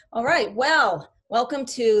All right. Well, welcome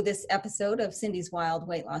to this episode of Cindy's Wild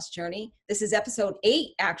Weight Loss Journey. This is episode 8,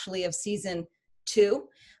 actually, of season 2.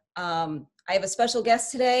 I have a special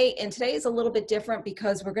guest today, and today is a little bit different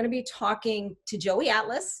because we're going to be talking to Joey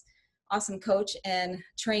Atlas, awesome coach and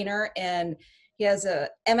trainer, and he has a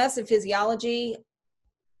MS in physiology,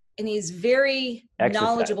 and he's very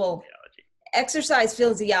knowledgeable. Exercise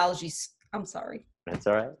physiology. I'm sorry. That's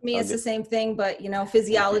all right. To me, it's the same thing, but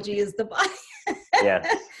physiology is the body. Yes.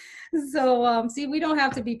 So, see, we don't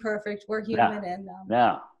have to be perfect. We're human.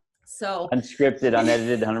 No. So unscripted,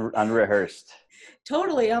 unedited, unrehearsed.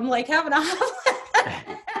 Totally. I'm like having a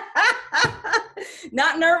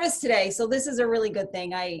not nervous today. So this is a really good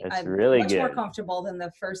thing. I'm really much more comfortable than the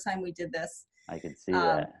first time we did this. I can see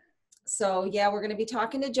that. So yeah, we're going to be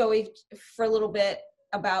talking to Joey for a little bit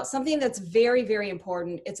about something that's very, very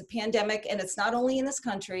important. It's a pandemic, and it's not only in this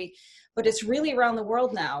country, but it's really around the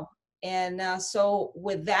world now. And so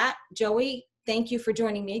with that, Joey, thank you for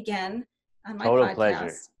joining me again on my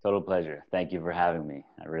podcast. Total pleasure. Thank you for having me.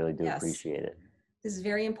 I really do appreciate it. This is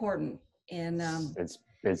very important. And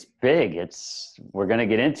it's big. We're going to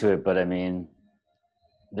get into it, but I mean,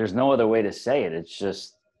 there's no other way to say it. It's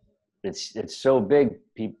just, it's so big.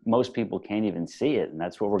 Most people can't even see it. And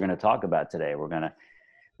that's what we're going to talk about today. We're going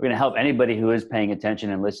to help anybody who is paying attention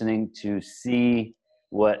and listening to see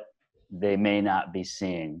what they may not be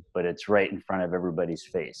seeing, but it's right in front of everybody's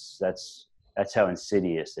face. That's how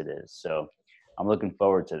insidious it is. So I'm looking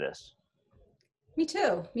forward to this. Me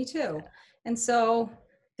too. And so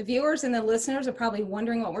the viewers and the listeners are probably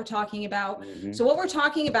wondering what we're talking about. Mm-hmm. So what we're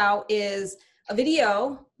talking about is a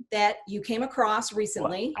video that you came across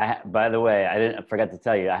recently. Well, by the way, I forgot to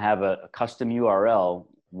tell you, I have a custom URL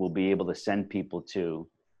we'll be able to send people to.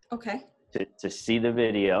 Okay. To see the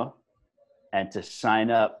video and to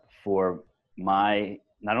sign up for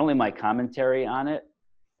not only my commentary on it,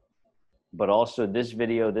 but also this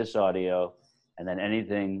video, this audio, and then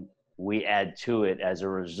anything we add to it as a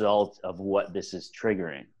result of what this is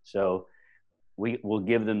triggering. So we'll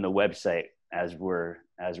give them the website as we're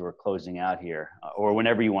closing out here, or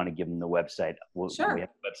whenever you want to give them the website. Sure. We have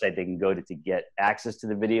a website they can go to get access to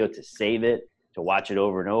the video, to save it, to watch it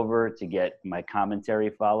over and over, to get my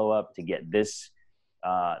commentary follow-up, to get this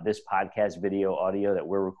podcast video audio that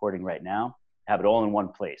we're recording right now, have it all in one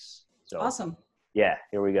place. So awesome. Yeah,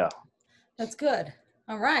 here we go. That's good.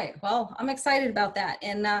 All right. Well, I'm excited about that.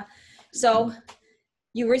 And so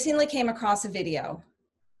you recently came across a video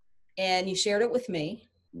and you shared it with me.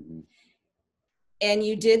 Mm-hmm. And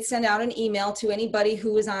you did send out an email to anybody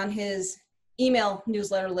who is on his email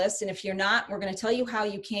newsletter list. And if you're not, we're going to tell you how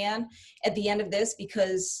you can at the end of this,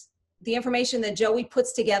 because the information that Joey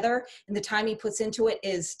puts together and the time he puts into it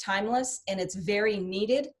is timeless, and it's very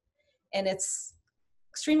needed, and it's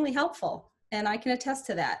extremely helpful. And I can attest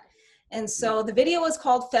to that. And so the video is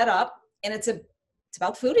called Fed Up, and it's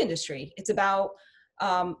about the food industry. It's about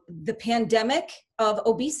the pandemic of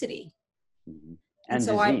obesity. Mm-hmm. And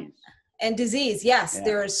so disease. And disease. Yes. Yeah.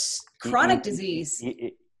 There's chronic disease.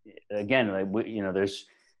 Again,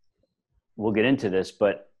 we'll get into this,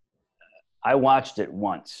 but I watched it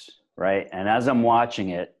once. Right. And as I'm watching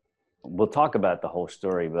it, we'll talk about the whole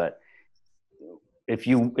story, but if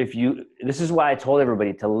you, this is why I told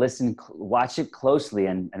everybody to watch it closely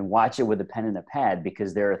and watch it with a pen and a pad,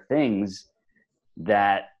 because there are things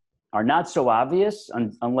that are not so obvious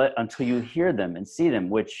until you hear them and see them,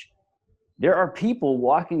 which there are people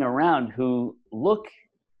walking around who look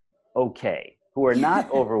okay, who are not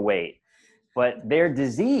overweight, but they're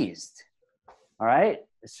diseased. All right.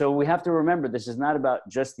 So we have to remember, this is not about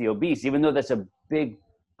just the obese, even though that's a big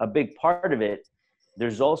part of it.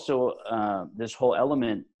 There's also this whole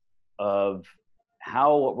element of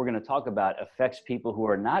how what we're going to talk about affects people who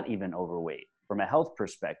are not even overweight from a health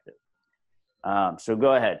perspective. So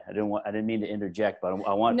go ahead. I didn't mean to interject, but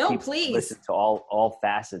I want people to listen to all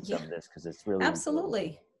facets of this, because it's really absolutely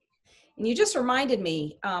important. And you just reminded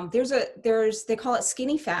me. They call it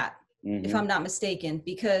skinny fat, mm-hmm. if I'm not mistaken,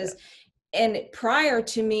 because. Yeah. And prior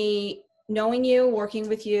to me knowing you, working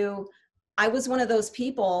with you, I was one of those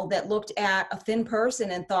people that looked at a thin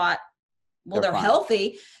person and thought, well, they're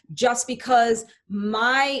healthy, just because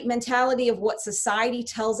my mentality of what society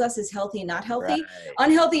tells us is healthy and not healthy. Right.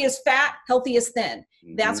 Unhealthy is fat, healthy is thin.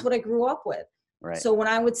 Mm-hmm. That's what I grew up with. Right. So when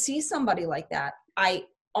I would see somebody like that, I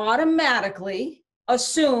automatically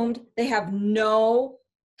assumed they have no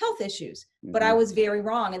health issues, but I was very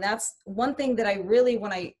wrong. And that's one thing that I really,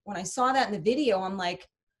 when I saw that in the video, I'm like,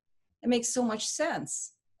 it makes so much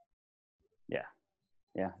sense.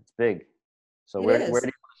 Yeah, it's big. So where do you want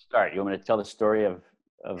to start? You want me to tell the story of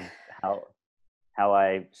how? how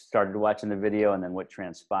I started watching the video and then what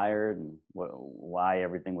transpired and why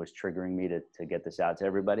everything was triggering me to get this out to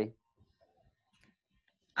everybody?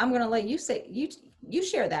 I'm going to let you say, you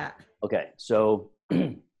share that. Okay. So,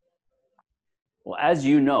 well, as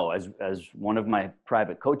you know, as one of my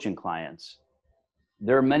private coaching clients,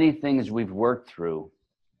 there are many things we've worked through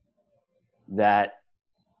that,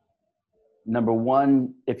 number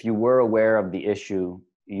one, if you were aware of the issue,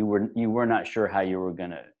 you were not sure how you were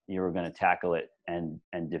gonna tackle it and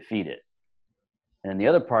defeat it. And the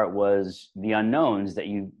other part was the unknowns that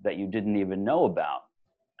you didn't even know about.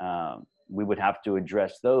 We would have to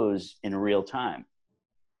address those in real time.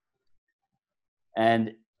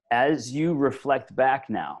 And as you reflect back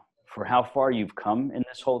now for how far you've come in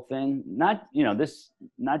this whole thing, not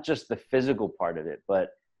just the physical part of it,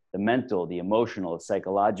 but the mental, the emotional, the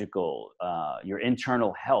psychological, your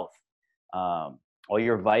internal health, all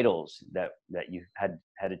your vitals that you had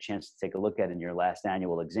a chance to take a look at in your last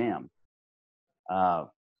annual exam.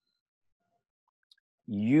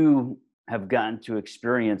 You have gotten to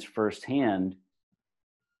experience firsthand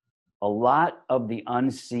a lot of the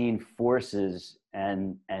unseen forces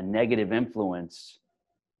and negative influence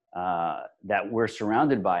that we're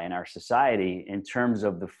surrounded by in our society in terms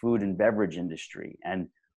of the food and beverage industry and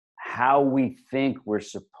how we think we're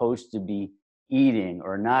supposed to be eating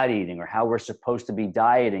or not eating, or how we're supposed to be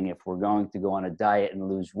dieting if we're going to go on a diet and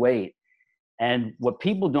lose weight. And what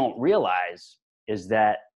people don't realize is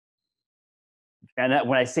that, and that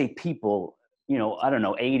when I say people, I don't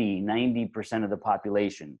know, 80, 90% of the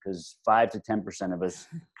population, because 5 to 10% of us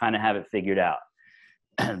kind of have it figured out.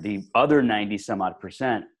 The other 90 some odd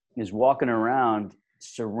percent is walking around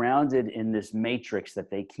surrounded in this matrix that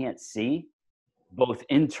they can't see, both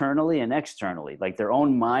internally and externally. Like their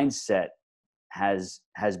own mindset has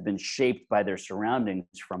been shaped by their surroundings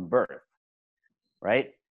from birth,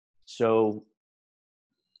 right? So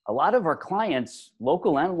a lot of our clients,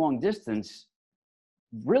 local and long distance,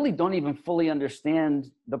 really don't even fully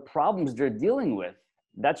understand the problems they're dealing with.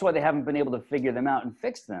 That's why they haven't been able to figure them out and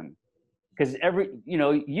fix them. Because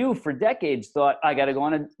you for decades thought, I got to go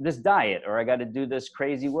on this diet, or I got to do this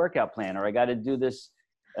crazy workout plan, or I got to do this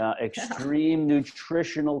extreme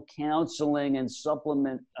nutritional counseling and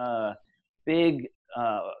supplement, big,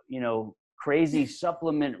 crazy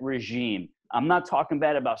supplement regime. I'm not talking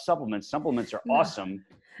bad about supplements. Supplements are awesome,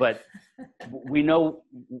 but we know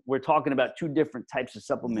we're talking about two different types of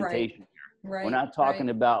supplementation. Right. We're not talking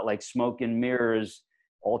about like smoke and mirrors,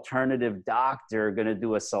 alternative doctor going to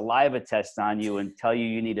do a saliva test on you and tell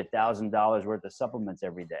you need $1,000 worth of supplements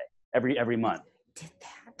every day, every month. Did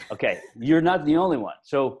that. Okay. You're not the only one.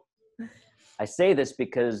 So I say this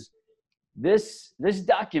because this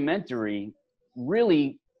documentary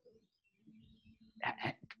really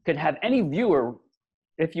could have any viewer,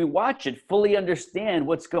 if you watch it, fully understand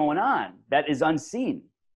what's going on that is unseen.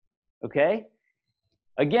 Okay.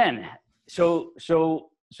 Again, so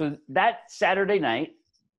that Saturday night,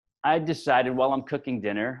 I decided while I'm cooking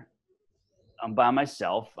dinner, I'm by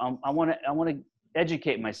myself. I want to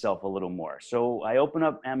educate myself a little more. So I open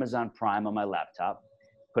up Amazon Prime on my laptop,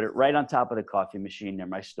 put it right on top of the coffee machine near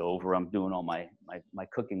my stove where I'm doing all my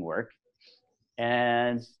cooking work.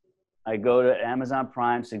 And I go to Amazon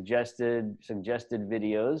Prime suggested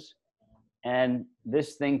videos, and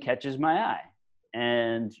this thing catches my eye.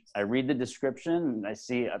 And I read the description and I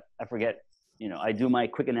see, I forget, I do my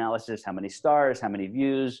quick analysis, how many stars, how many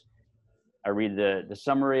views. I read the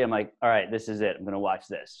summary. I'm like, all right, this is it. I'm going to watch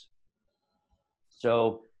this.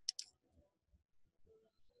 So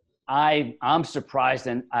I'm surprised,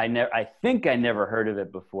 and I think I never heard of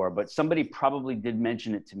it before, but somebody probably did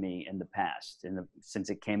mention it to me in the past, since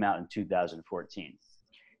it came out in 2014.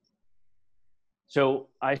 So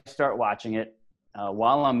I start watching it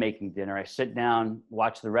while I'm making dinner. I sit down,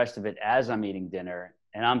 watch the rest of it as I'm eating dinner,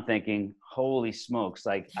 and I'm thinking, holy smokes,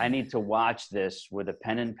 like I need to watch this with a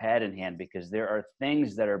pen and pad in hand, because there are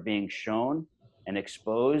things that are being shown and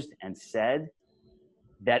exposed and said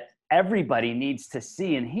that everybody needs to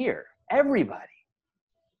see and hear. Everybody.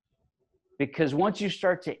 Because once you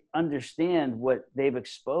start to understand what they've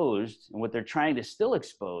exposed and what they're trying to still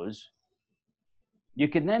expose, you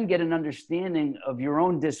can then get an understanding of your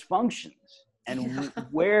own dysfunctions and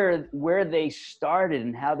where they started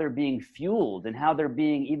and how they're being fueled and how they're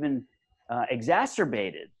being even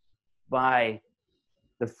exacerbated by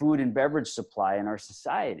the food and beverage supply in our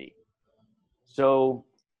society. So,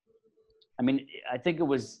 I mean, I think it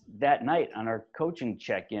was that night on our coaching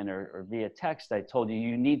check-in or via text, I told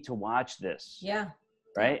you need to watch this. Yeah.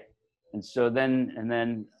 Right. And so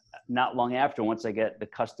then not long after, once I get the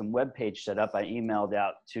custom webpage set up, I emailed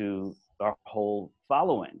out to our whole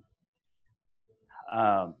following.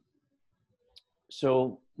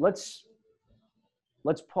 So let's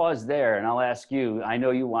pause there, and I'll ask you. I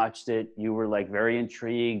know you watched it. You were like very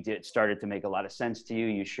intrigued. It started to make a lot of sense to you.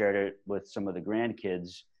 You shared it with some of the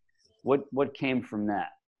grandkids. What came from that?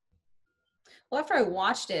 Well, after I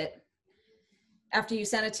watched it, after you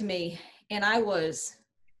sent it to me, and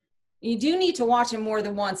you do need to watch it more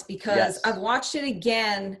than once, because Yes. I've watched it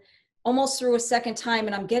again almost through a second time,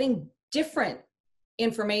 and I'm getting different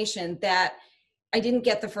information that I didn't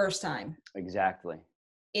get the first time. Exactly.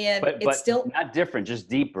 And But it's still not different, just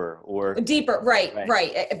deeper or deeper.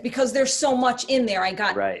 Right. Because there's so much in there. I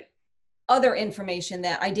got right. other information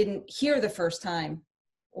that I didn't hear the first time,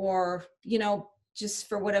 or, just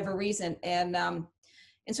for whatever reason. And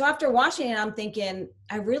so after watching it, I'm thinking,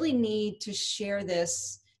 I really need to share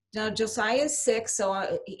this. Now, Josiah is 6,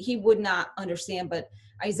 so he would not understand, but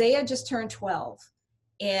Isaiah just turned 12.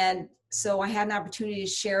 And so I had an opportunity to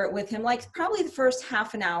share it with him, like probably the first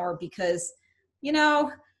half an hour, because,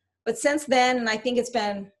 but since then, and I think it's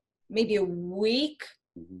been maybe a week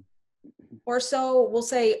or so, we'll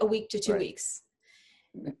say a week to 2 weeks.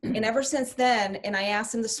 And ever since then, and I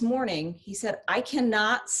asked him this morning, he said, I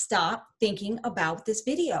cannot stop thinking about this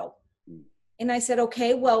video. And I said,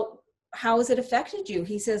 okay, well, how has it affected you?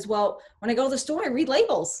 He says, well, when I go to the store, I read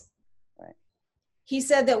labels. Right. He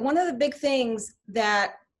said that one of the big things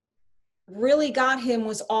that really got him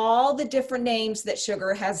was all the different names that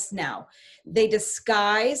sugar has now. They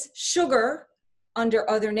disguise sugar under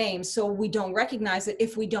other names, so we don't recognize it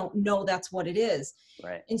if we don't know that's what it is.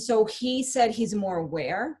 Right. And so he said he's more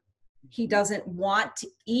aware. He doesn't want to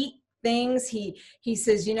eat things. He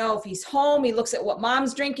says, if he's home, he looks at what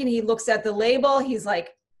mom's drinking. He looks at the label. He's like,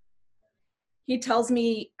 he tells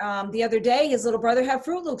me the other day, his little brother had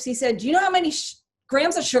Fruit Loops. He said, do you know how many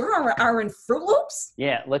grams of sugar are in Fruit Loops?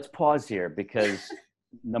 Yeah, let's pause here, because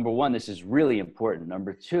number one, this is really important.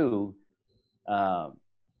 Number two,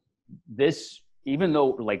 this, even though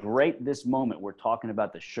like right this moment, we're talking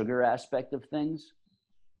about the sugar aspect of things,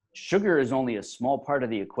 sugar is only a small part of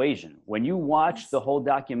the equation. When you watch the whole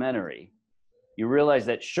documentary, you realize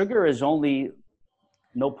that sugar is only,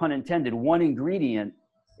 no pun intended, one ingredient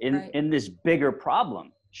in this bigger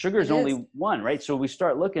problem. Sugar is only one, right? So we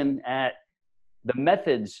start looking at the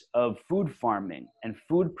methods of food farming and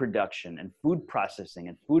food production and food processing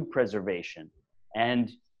and food preservation,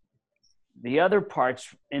 and the other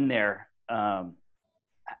parts in there,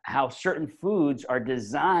 how certain foods are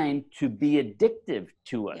designed to be addictive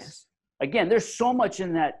to us. Yes. Again, there's so much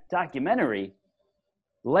in that documentary,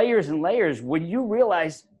 layers and layers, when you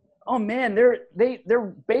realize, oh man,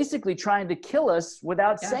 they're basically trying to kill us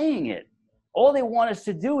without saying it. All they want us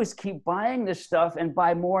to do is keep buying this stuff and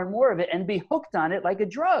buy more and more of it and be hooked on it like a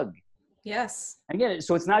drug. Yes. Again,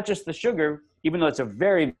 so it's not just the sugar, even though it's a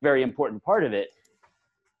very, very important part of it.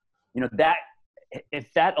 That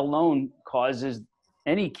if that alone causes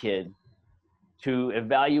any kid to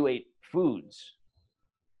evaluate foods,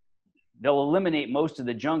 they'll eliminate most of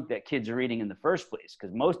the junk that kids are eating in the first place,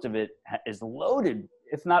 because most of it is loaded,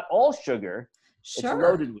 if not all sugar, it's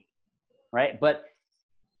loaded with, right? But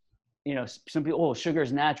some people, sugar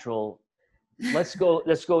is natural. Let's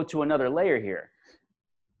go to another layer here.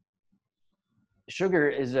 Sugar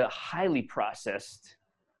is a highly processed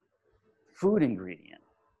food ingredient.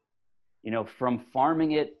 From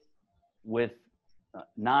farming it with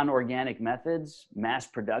non-organic methods, mass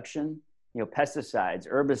production, pesticides,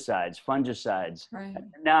 herbicides, fungicides. Right.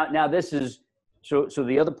 Now this is, so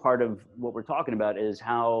the other part of what we're talking about is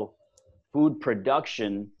how food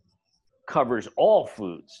production covers all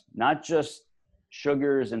foods, not just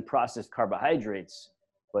sugars and processed carbohydrates,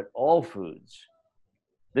 but all foods.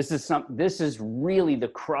 This is really the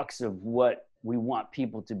crux of what we want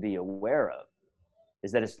people to be aware of,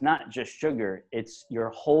 is that it's not just sugar, it's your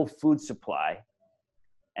whole food supply.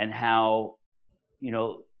 And how,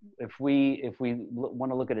 if we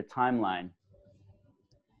want to look at a timeline,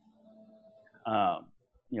 a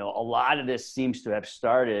lot of this seems to have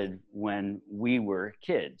started when we were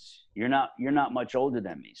kids. You're not much older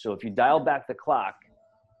than me. So if you dial back the clock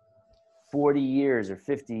 40 years or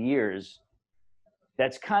 50 years,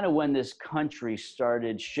 that's kind of when this country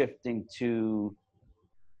started shifting to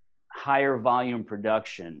higher volume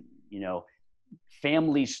production.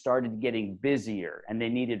 Families started getting busier and they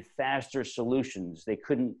needed faster solutions. They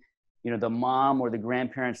couldn't, the mom or the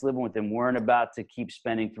grandparents living with them weren't about to keep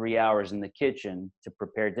spending 3 hours in the kitchen to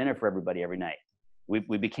prepare dinner for everybody every night.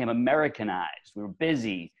 We became Americanized. We were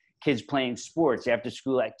busy, kids playing sports, after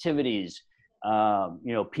school activities,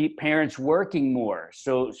 parents working more.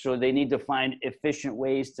 So they need to find efficient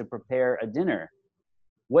ways to prepare a dinner.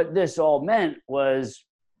 What this all meant was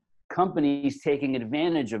companies taking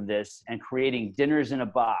advantage of this and creating dinners in a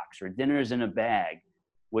box or dinners in a bag,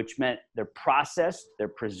 which meant they're processed, they're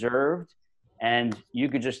preserved, and you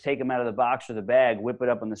could just take them out of the box or the bag, whip it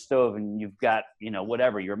up on the stove, and you've got,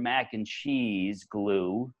 whatever, your mac and cheese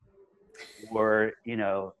glue, or,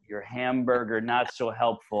 your hamburger not so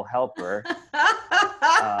helpful helper.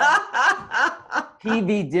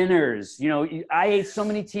 TV dinners, I ate so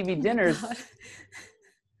many TV dinners.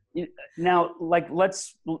 Now, like,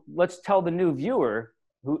 let's tell the new viewer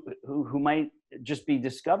who might just be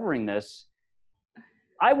discovering this.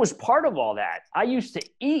 I was part of all that. I used to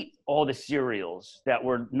eat all the cereals that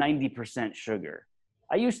were 90% sugar.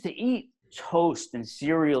 I used to eat toast and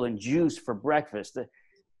cereal and juice for breakfast, the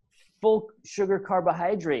full sugar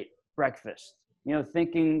carbohydrate breakfast,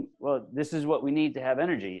 thinking, well, this is what we need to have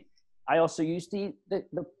energy. I also used to eat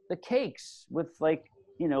the cakes with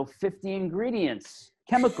 50 ingredients,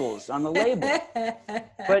 chemicals on the label.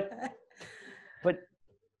 But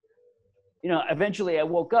eventually I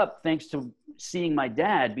woke up thanks to seeing my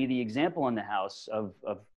dad be the example in the house of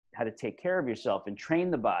how to take care of yourself and train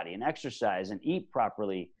the body and exercise and eat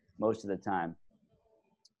properly most of the time.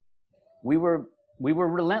 We were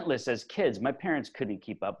relentless as kids. My parents couldn't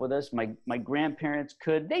keep up with us. My grandparents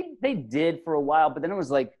could. They did for a while, but then it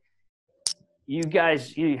was like, you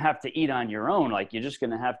guys, you have to eat on your own. Like, you're just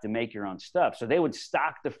going to have to make your own stuff. So they would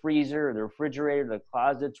stock the freezer, the refrigerator, the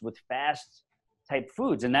closets with fast type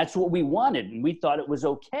foods. And that's what we wanted. And we thought it was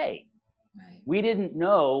okay. Right. We didn't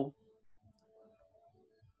know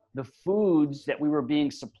the foods that we were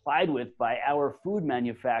being supplied with by our food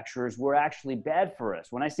manufacturers were actually bad for us.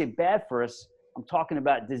 When I say bad for us, I'm talking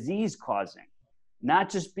about disease causing, not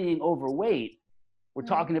just being overweight. We're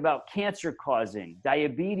talking about cancer causing,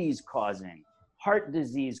 diabetes causing, heart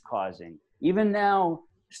disease causing. Even now,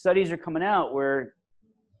 studies are coming out where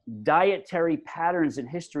dietary patterns in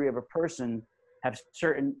history of a person have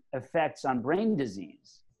certain effects on brain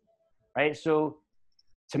disease, right? So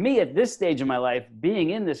to me, at this stage of my life,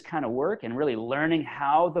 being in this kind of work and really learning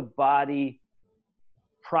how the body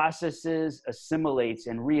processes, assimilates,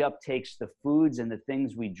 and reuptakes the foods and the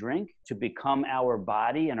things we drink to become our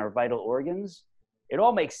body and our vital organs, it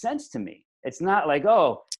all makes sense to me. It's not like,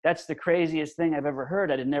 oh, that's the craziest thing I've ever heard.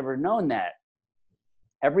 I had never known that.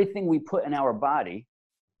 Everything we put in our body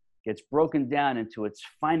gets broken down into its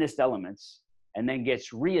finest elements and then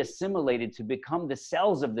gets reassimilated to become the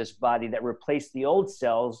cells of this body that replace the old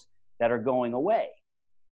cells that are going away.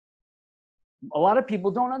 A lot of people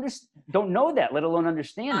don't know that, let alone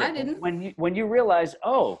understand it. I didn't. When you realize,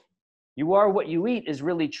 oh, you are what you eat is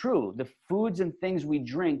really true. The foods and things we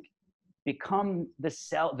drink become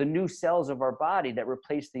the new cells of our body that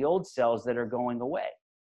replace the old cells that are going away.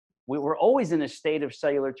 We're always in a state of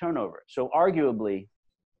cellular turnover. So arguably,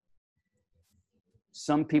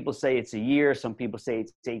 some people say it's a year, some people say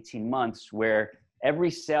it's 18 months, where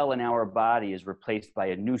every cell in our body is replaced by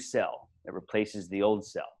a new cell that replaces the old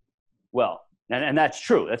cell. Well, and that's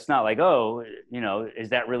true. That's not like, oh, is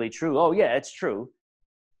that really true? Oh yeah, it's true.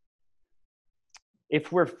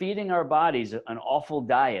 If we're feeding our bodies an awful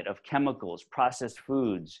diet of chemicals, processed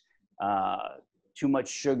foods, too much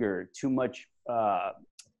sugar, too much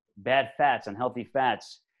bad fats, unhealthy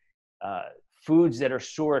fats, foods that are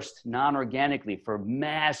sourced non-organically for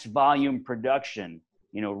mass volume production,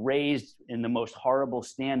 raised in the most horrible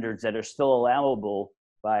standards that are still allowable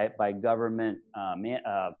by government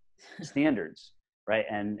standards, right?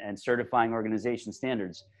 And certifying organization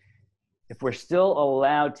standards. If we're still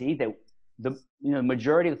allowed to eat that, the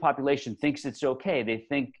majority of the population thinks it's okay. They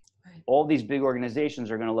think all these big organizations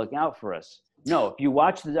are going to look out for us. No, if you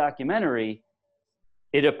watch the documentary,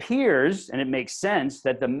 it appears, and it makes sense,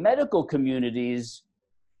 that the medical communities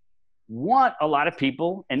want a lot of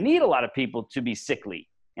people and need a lot of people to be sickly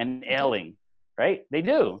and ailing, right? They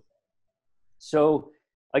do. So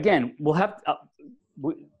again,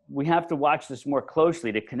 we have to watch this more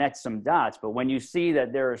closely to connect some dots. But when you see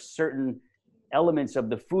that there are certain elements of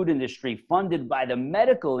the food industry funded by the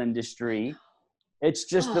medical industry, it's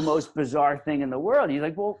just the most bizarre thing in the world. You're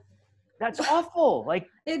like, well, that's awful. Like,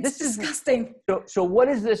 it's disgusting. So what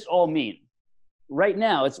does this all mean? Right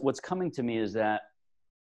now, what's coming to me is that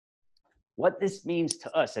what this means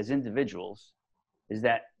to us as individuals is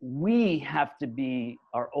that we have to be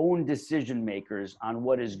our own decision makers on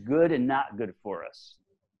what is good and not good for us.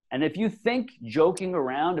 And if you think joking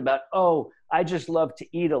around about, oh, I just love to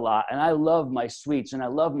eat a lot and I love my sweets and I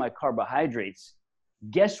love my carbohydrates,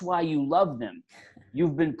 guess why you love them?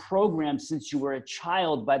 You've been programmed since you were a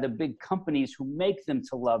child by the big companies who make them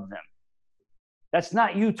to love them. That's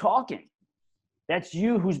not you talking. That's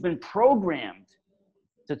you who's been programmed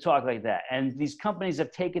to talk like that. And these companies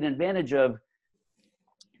have taken advantage of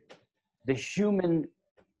the human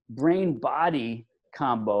brain body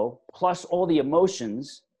combo plus all the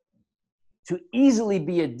emotions to easily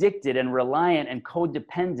be addicted and reliant and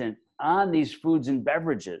codependent on these foods and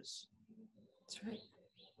beverages. That's right.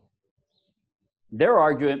 Their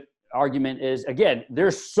argument is, again,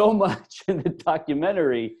 there's so much in the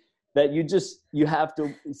documentary that you have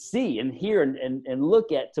to see and hear and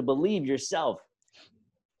look at to believe yourself.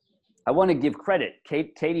 I want to give credit.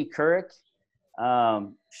 Katie Couric,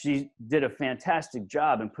 she did a fantastic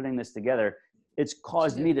job in putting this together. It's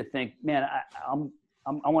caused me to think, man,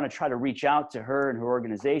 I want to try to reach out to her and her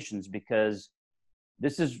organizations, because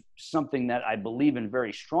this is something that I believe in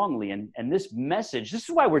very strongly. And this message, this is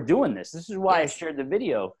why we're doing this. This is why I shared the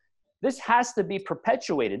video. This has to be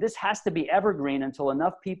perpetuated. This has to be evergreen until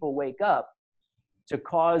enough people wake up to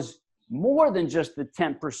cause more than just the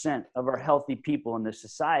 10% of our healthy people in this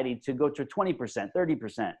society to go to 20%,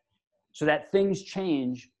 30%, so that things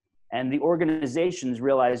change and the organizations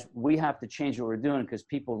realize we have to change what we're doing, because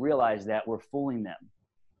people realize that we're fooling them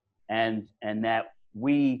and that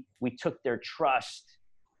we took their trust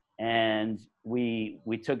and we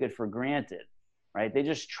took it for granted, right? They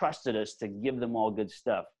just trusted us to give them all good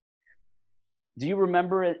stuff. Do you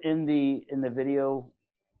remember it in the video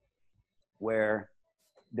where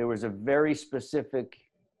there was a very specific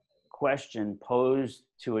question posed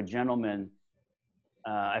to a gentleman?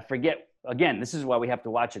 I forget, again, this is why we have to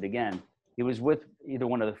watch it again. He was with either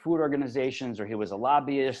one of the food organizations, or he was a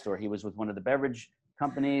lobbyist, or he was with one of the beverage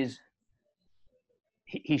companies.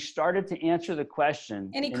 He started to answer the question.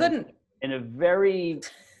 And he couldn't. In a very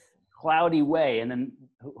cloudy way. And then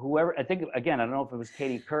whoever, I think, again, I don't know if it was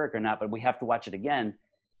Katie Couric or not, but we have to watch it again.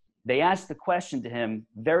 They asked the question to him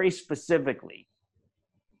very specifically.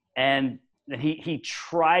 And he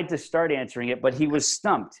tried to start answering it, but he was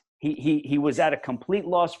stumped. He was at a complete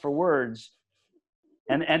loss for words.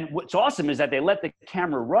 And what's awesome is that they let the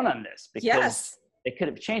camera run on this, because they could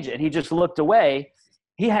have changed it. And he just looked away.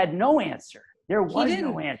 He had no answer. There was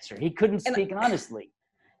no answer. He couldn't speak honestly.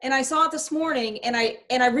 And I saw it this morning, and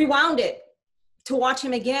I rewound it to watch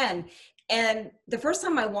him again. And the first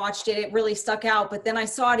time I watched it, it really stuck out. But then I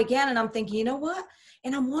saw it again, and I'm thinking, you know what?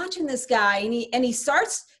 And I'm watching this guy, and he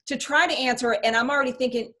starts to try to answer it, and I'm already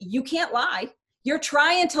thinking, you can't lie. You're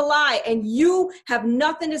trying to lie, and you have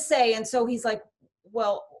nothing to say. And so he's like,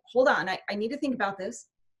 well, hold on. I need to think about this.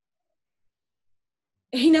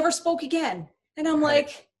 He never spoke again. And I'm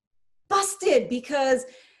like, busted, because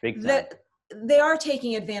they are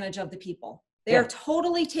taking advantage of the people. They are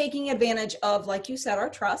totally taking advantage of, like you said, our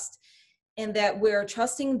trust, and that we're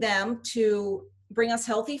trusting them to bring us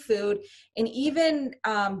healthy food. And even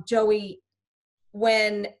Joey,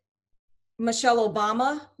 when Michelle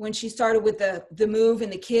Obama, when she started with the move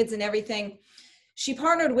and the kids and everything, she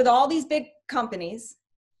partnered with all these big companies,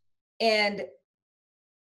 and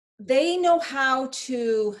they know how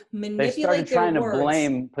to manipulate their words. They started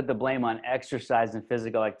trying to put the blame on exercise and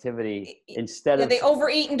physical activity instead of... They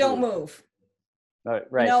overeat and don't move. Right.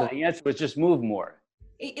 You know, so the answer was just move more.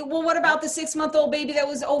 Well, what about the 6-month-old baby that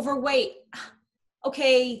was overweight?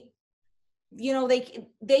 Okay, you know,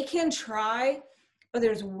 they can try, but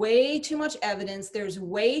there's way too much evidence. There's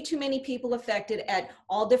way too many people affected at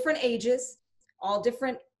all different ages, all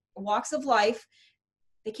different walks of life.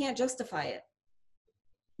 They can't justify it.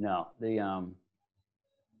 No, there's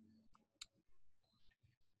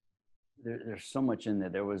so much in there.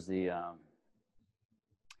 There was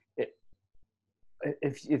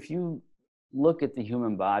if you look at the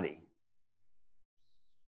human body,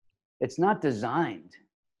 it's not designed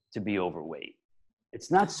to be overweight. It's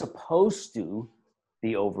not supposed to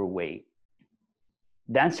be overweight.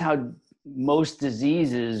 That's how most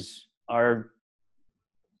diseases are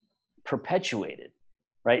perpetuated,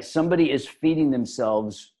 right? Somebody is feeding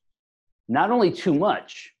themselves not only too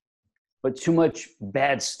much, but too much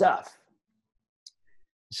bad stuff.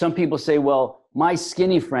 Some people say, well, my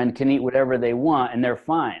skinny friend can eat whatever they want and they're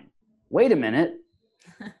fine. Wait a minute.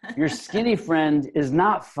 Your skinny friend is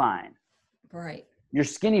not fine. Right. Your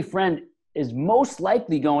skinny friend is most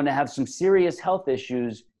likely going to have some serious health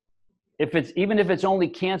issues, even if it's only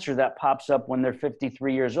cancer that pops up when they're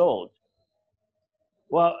 53 years old.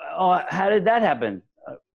 Well, how did that happen?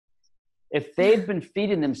 If they've been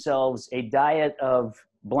feeding themselves a diet of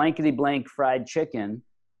blankety blank fried chicken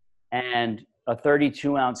and a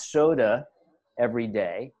 32-ounce soda every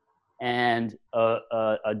day and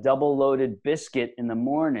a double loaded biscuit in the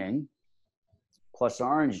morning plus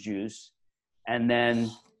orange juice, and then,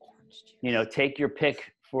 you know, take your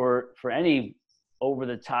pick for any over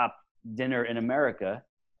the top dinner in America,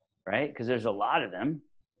 right? Because there's a lot of them.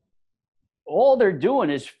 all they're doing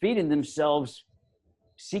is feeding themselves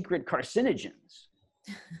secret carcinogens.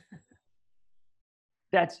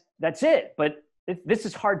 That's it. But this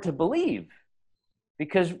is hard to believe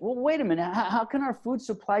because, well, wait a minute. How can our food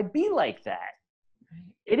supply be like that?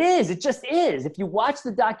 It is. It just is. If you watch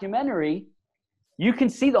the documentary, you can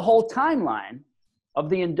see the whole timeline of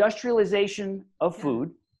the industrialization of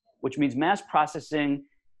food, which means mass processing,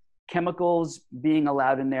 chemicals being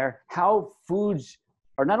allowed in there, how foods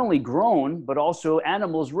are not only grown, but also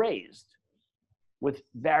animals raised with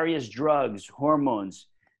various drugs, hormones,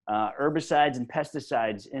 herbicides and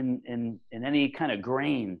pesticides in any kind of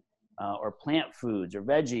grain or plant foods or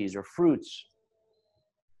veggies or fruits.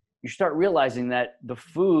 You start realizing that the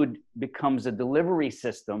food becomes a delivery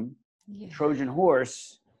system, Trojan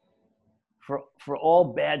horse, for all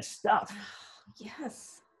bad stuff.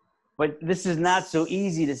 Yes. But this is not so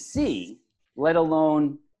easy to see, let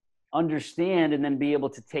alone understand and then be able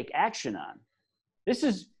to take action on. This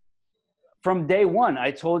is from day one. I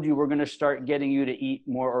told you we're going to start getting you to eat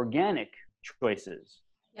more organic choices.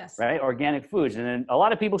 Yes. Right? Organic foods. And then a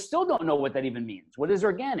lot of people still don't know what that even means. What is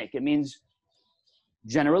organic? It means,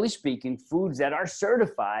 generally speaking, foods that are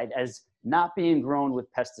certified as not being grown with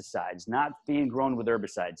pesticides, not being grown with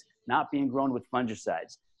herbicides, not being grown with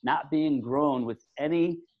fungicides, not being grown with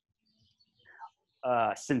any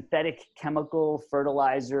synthetic chemical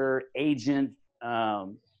fertilizer agent,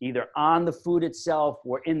 either on the food itself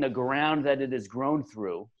or in the ground that it is grown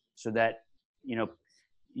through, so that, you know,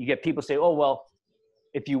 you get people say, oh, well,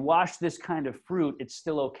 if you wash this kind of fruit, it's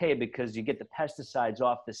still okay because you get the pesticides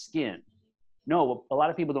off the skin. No, what a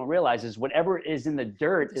lot of people don't realize is whatever is in the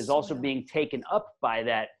dirt is also being taken up by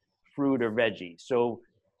that fruit or veggie. So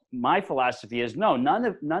my philosophy is no, none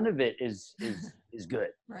of it is good.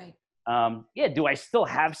 Right. Yeah. Do I still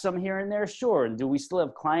have some here and there? Sure. And do we still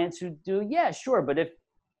have clients who do? Yeah, sure. But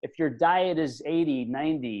if your diet is 80,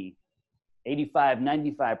 90, 85,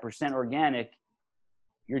 95% organic,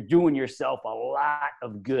 you're doing yourself a lot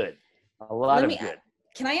of good. A lot of good.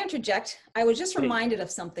 Can I interject? I was just reminded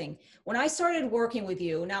of something. When I started working with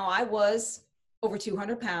you, now I was over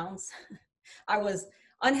 200 pounds. I was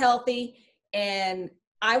unhealthy and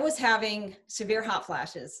I was having severe hot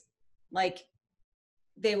flashes. Like,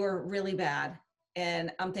 they were really bad.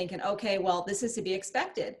 And I'm thinking, okay, well, this is to be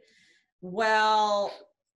expected. Well,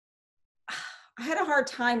 I had a hard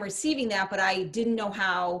time receiving that, but I didn't know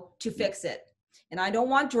how to fix it. And I don't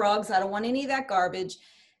want drugs. I don't want any of that garbage.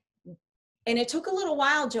 And it took a little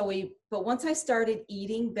while, Joey, but once I started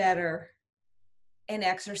eating better and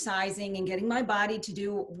exercising and getting my body to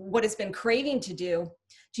do what it's been craving to do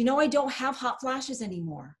you know, I don't have hot flashes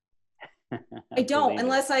anymore. I don't,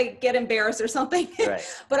 unless I get embarrassed or something. Right.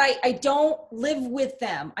 But I don't live with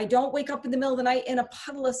them. I don't wake up in the middle of the night in a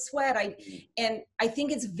puddle of sweat. And I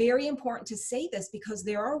think it's very important to say this because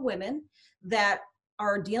there are women that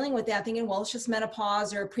are dealing with that thinking, well, it's just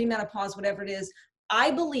menopause or premenopause, whatever it is. I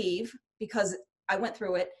believe, because I went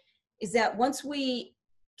through it, is that once we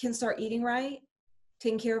can start eating right,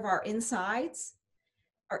 taking care of our insides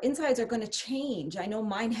are going to change. I know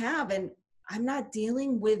mine have, and I'm not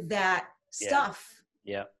dealing with that stuff.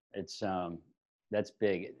 Yeah. It's, that's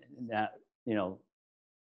big. That, you know,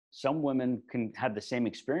 some women can have the same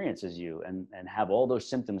experience as you and have all those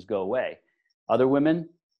symptoms go away. Other women,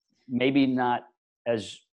 maybe not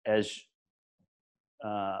as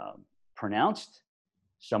pronounced.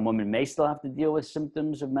 Some women may still have to deal with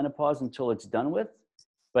symptoms of menopause until it's done with.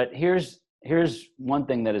 But here's one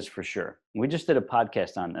thing that is for sure. We just did a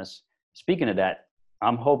podcast on this. Speaking of that,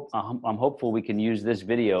 I'm hopeful we can use this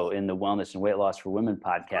video in the Wellness and Weight Loss for Women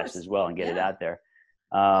podcast as well and get it out there.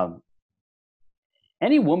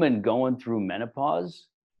 Any woman going through menopause,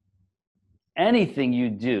 anything you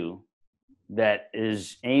do that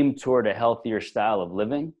is aimed toward a healthier style of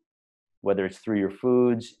living, whether it's through your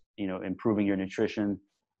foods, you know, improving your nutrition,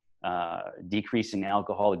 decreasing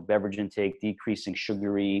alcoholic beverage intake, decreasing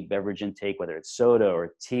sugary beverage intake, whether it's soda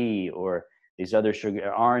or tea or these other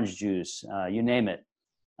sugar, orange juice, you name it,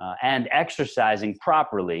 and exercising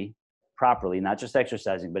properly, not just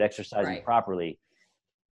exercising, but exercising properly,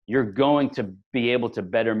 you're going to be able to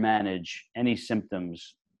better manage any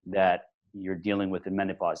symptoms that you're dealing with in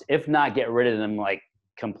menopause. If not, get rid of them like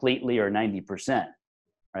completely or 90%,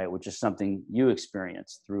 right? Which is something you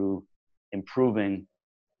experience through improving,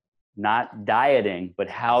 not dieting, but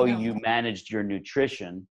how you managed your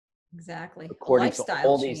nutrition. Exactly. According to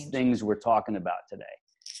all these things we're talking about today,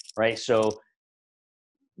 right? So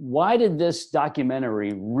why did this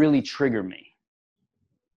documentary really trigger me?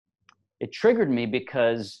 It triggered me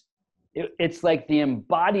because it's like the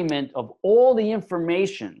embodiment of all the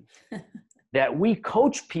information that we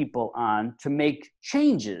coach people on to make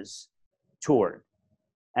changes toward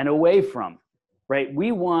and away from, right?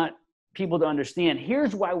 We want people to understand,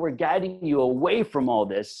 here's why we're guiding you away from all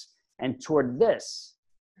this and toward this.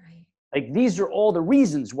 Right. Like, these are all the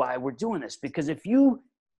reasons why we're doing this. Because if you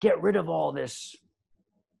get rid of all this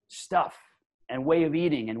stuff and way of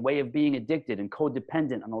eating and way of being addicted and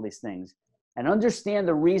codependent on all these things, and understand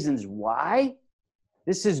the reasons why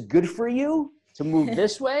this is good for you to move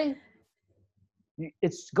this way,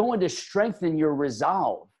 it's going to strengthen your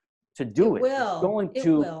resolve to do it. It's going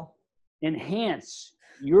to enhance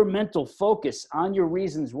your mental focus on your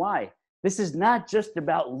reasons why. This is not just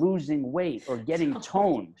about losing weight or getting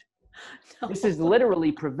toned. No. This is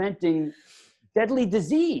literally preventing deadly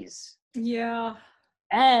disease. Yeah.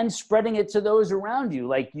 And spreading it to those around you.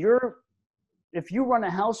 Like, if you run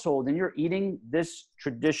a household and you're eating this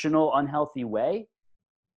traditional unhealthy way,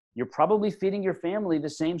 you're probably feeding your family the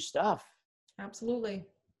same stuff. Absolutely.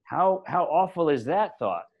 How awful is that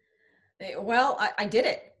thought? Well, I did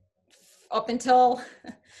it up until,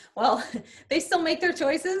 well, they still make their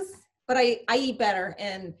choices, but I eat better,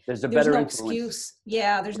 and there's no excuse.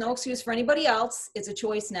 Yeah, there's no excuse for anybody else. It's a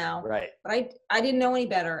choice now. Right. But I didn't know any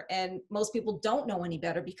better, and most people don't know any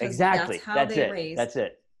better because exactly. That's how they raised.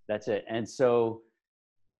 That's it. And so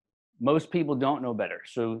most people don't know better.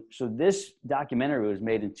 So this documentary was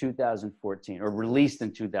made in 2014 or released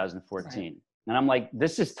in 2014. Right. And I'm like,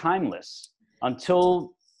 this is timeless.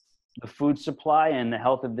 Until the food supply and the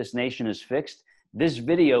health of this nation is fixed, this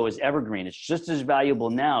video is evergreen. It's just as valuable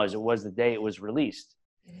now as it was the day it was released.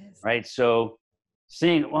 It is. Right? So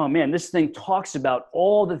seeing, oh man, this thing talks about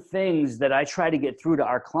all the things that I try to get through to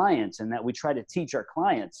our clients and that we try to teach our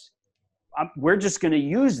clients. We're just going to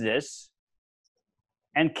use this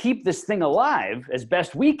and keep this thing alive as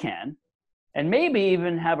best we can, and maybe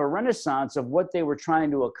even have a renaissance of what they were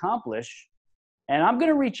trying to accomplish. And I'm going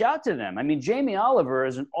to reach out to them. I mean, Jamie Oliver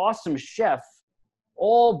is an awesome chef,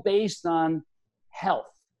 all based on health.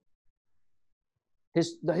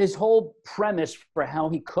 His whole premise for how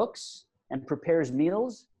he cooks and prepares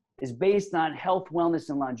meals is based on health, wellness,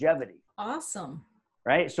 and longevity. Awesome.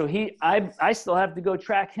 Right? So I still have to go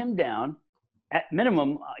track him down at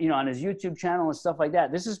minimum, on his YouTube channel and stuff like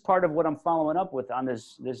that. This is part of what I'm following up with on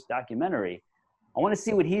this documentary. I want to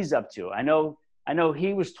see what he's up to. I know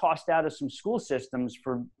he was tossed out of some school systems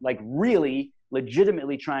for like really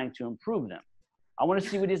legitimately trying to improve them. I want to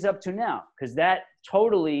see what he's up to now, because that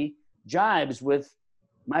totally jibes with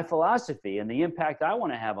my philosophy and the impact I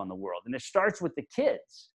want to have on the world. And it starts with the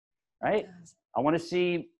kids, right? Yes. I want to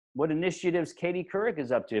see what initiatives Katie Couric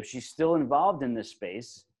is up to, if she's still involved in this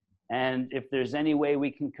space, and if there's any way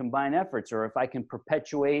we can combine efforts, or if I can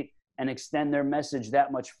perpetuate and extend their message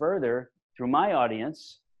that much further through my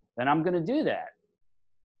audience, then I'm going to do that.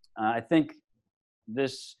 I think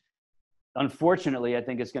this, unfortunately, I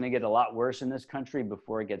think it's going to get a lot worse in this country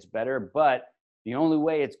before it gets better. But the only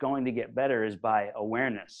way it's going to get better is by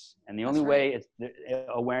awareness. And the only way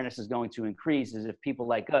awareness is going to increase is if people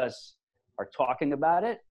like us are talking about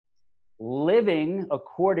it, living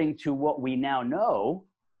according to what we now know,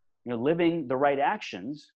 living the right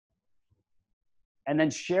actions, and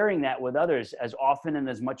then sharing that with others as often and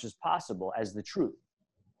as much as possible as the truth.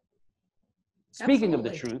 Speaking of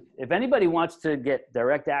the truth, if anybody wants to get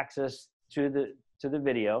direct access to the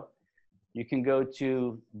video, you can go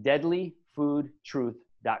to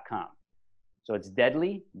deadlyfoodtruth.com. So it's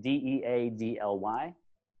deadly, DEADLY,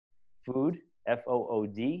 food,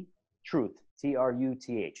 FOOD, truth,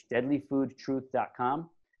 TRUTH, deadlyfoodtruth.com.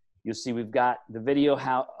 You'll see we've got the video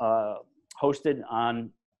hosted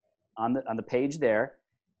on the page there.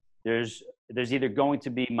 There's either going to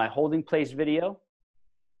be my holding place video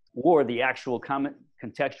or the actual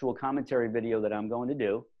contextual commentary video that I'm going to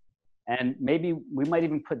do. And maybe we might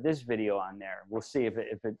even put this video on there. We'll see if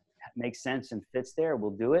it makes sense and fits there,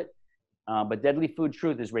 we'll do it. But Deadly Food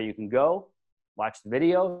Truth is where you can go, watch the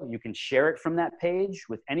video. You can share it from that page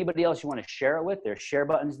with anybody else you want to share it with. There's share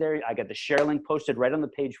buttons there. I got the share link posted right on the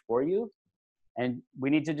page for you. And we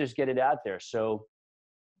need to just get it out there. So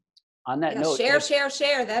on that note, share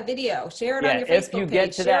that video. Share it on your Facebook page. If you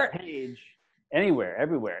get to that page, anywhere,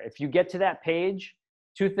 everywhere, if you get to that page,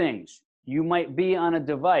 two things. You might be on a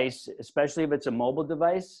device, especially if it's a mobile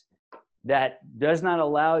device, that does not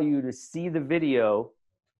allow you to see the video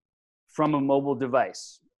from a mobile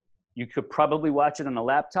device. You could probably watch it on a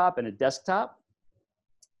laptop and a desktop.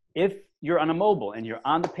 If you're on a mobile and you're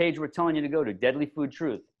on the page we're telling you to go to, Deadly Food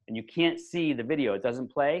Truth, and you can't see the video, it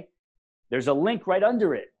doesn't play, there's a link right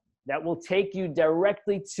under it that will take you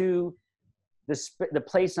directly to the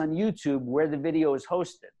place on YouTube where the video is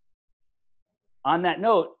hosted. On that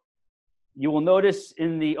note, you will notice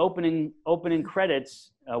in the opening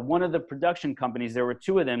credits, one of the production companies, there were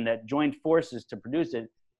two of them that joined forces to produce it.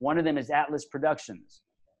 One of them is Atlas Productions.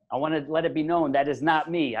 I want to let it be known that is not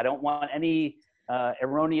me. I don't want any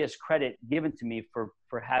erroneous credit given to me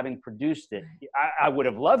for having produced it. I would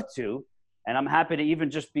have loved to, and I'm happy to even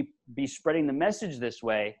just be spreading the message this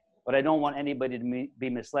way, but I don't want anybody to be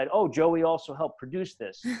misled. Oh, Joey also helped produce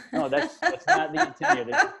this. No, that's not the intent.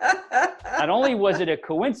 Not only was it a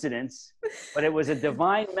coincidence, but it was a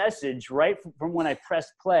divine message right from when I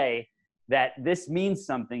pressed play that this means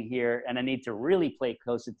something here, and I need to really pay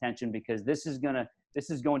close attention because this is going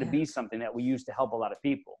to be something that we use to help a lot of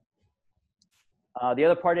people. The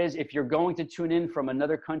other part is if you're going to tune in from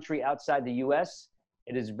another country outside the US,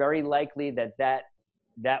 it is very likely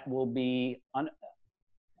that will be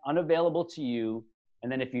unavailable to you.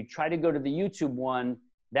 And then if you try to go to the YouTube one,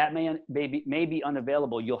 that may be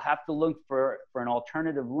unavailable. You'll have to look for an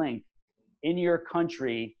alternative link in your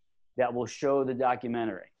country that will show the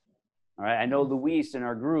documentary. All right. I know Louise in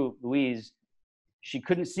our group, she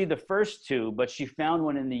couldn't see the first two, but she found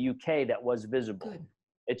one in the UK that was visible. Good.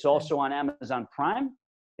 It's also on Amazon Prime,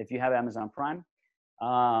 if you have Amazon Prime.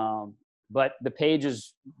 But the page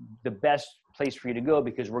is the best place for you to go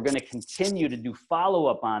because we're going to continue to do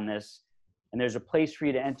follow-up on this. And there's a place for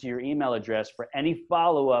you to enter your email address for any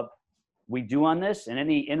follow-up we do on this and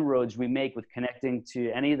any inroads we make with connecting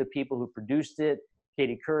to any of the people who produced it,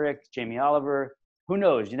 Katie Couric, Jamie Oliver. Who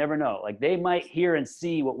knows? You never know. Like they might hear and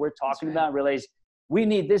see what we're talking about and realize we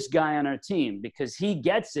need this guy on our team because he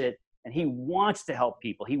gets it and he wants to help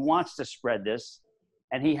people. He wants to spread this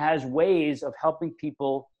and he has ways of helping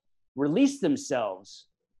people release themselves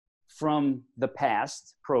from the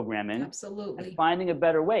past programming. Absolutely. And finding a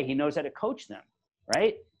better way. He knows how to coach them,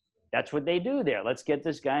 right? That's what they do there. Let's get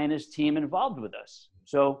this guy and his team involved with us.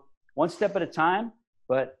 So one step at a time,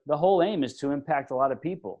 but the whole aim is to impact a lot of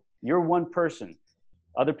people. You're one person.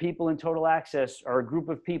 Other people in Total Access are a group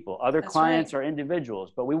of people. Other clients are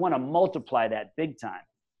individuals, but we want to multiply that big time.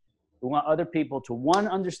 We want other people to, one,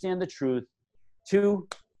 understand the truth, two,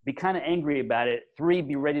 be kind of angry about it, three,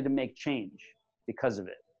 be ready to make change because of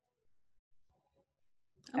it.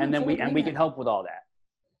 And then we can help with all that.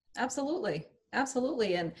 Absolutely.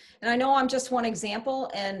 Absolutely. And I know I'm just one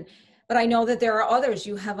example, but I know that there are others.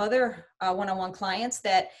 You have other one-on-one clients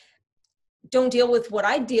that don't deal with what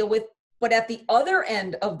I deal with, but at the other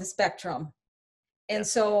end of the spectrum. And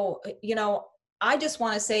so, I just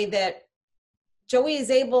want to say that Joey is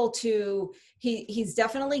able to, he's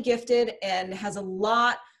definitely gifted and has a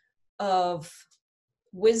lot of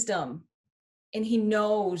wisdom. And he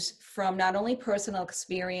knows from not only personal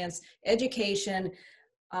experience, education,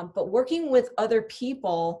 but working with other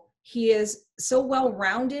people, he is so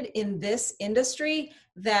well-rounded in this industry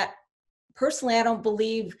that personally, I don't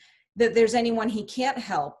believe that there's anyone he can't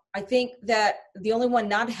help. I think that the only one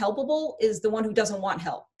not helpable is the one who doesn't want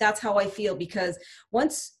help. That's how I feel, because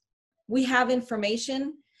once we have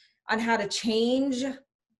information on how to change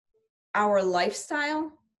our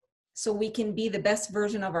lifestyle so we can be the best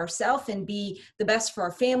version of ourselves and be the best for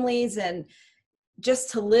our families and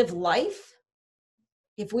just to live life,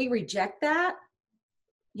 if we reject that,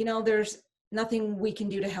 there's nothing we can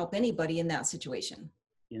do to help anybody in that situation.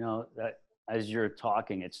 That as you're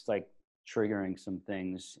talking, it's like triggering some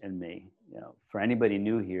things in me. For anybody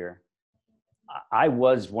new here, I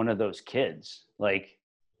was one of those kids. Like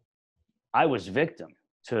I was victim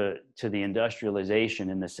to the industrialization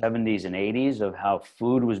in the 70s and 80s of how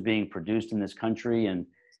food was being produced in this country, and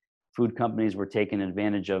food companies were taking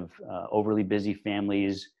advantage of overly busy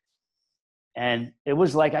families. And it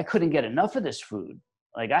was like I couldn't get enough of this food.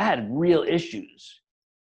 Like I had real issues.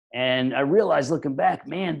 And I realized looking back,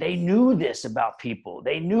 man, they knew this about people.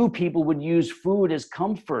 They knew people would use food as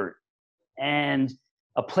comfort and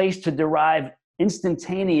a place to derive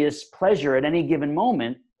instantaneous pleasure at any given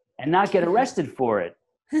moment and not get arrested for it.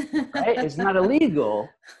 Right? It's not illegal.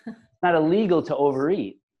 It's not illegal to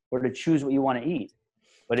overeat or to choose what you want to eat,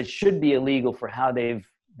 but it should be illegal for how they've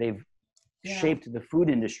shaped the food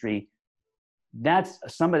industry.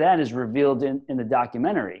 Some of that is revealed in the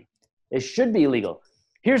documentary. It should be illegal.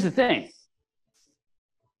 Here's the thing.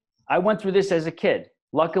 I went through this as a kid.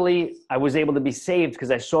 Luckily, I was able to be saved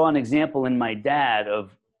because I saw an example in my dad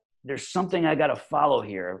of there's something I got to follow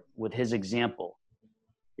here with his example.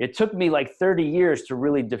 It took me like 30 years to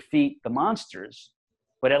really defeat the monsters,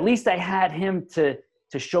 but at least I had him to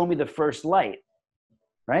show me the first light,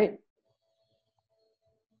 right?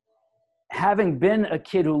 Having been a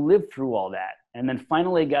kid who lived through all that and then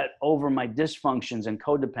finally got over my dysfunctions and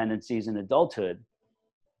codependencies in adulthood,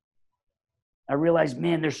 I realized,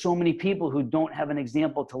 man, there's so many people who don't have an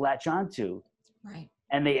example to latch onto. Right.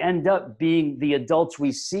 And they end up being the adults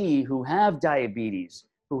we see who have diabetes,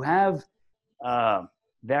 who have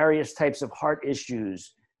various types of heart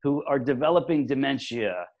issues, who are developing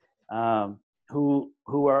dementia, who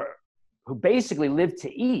basically live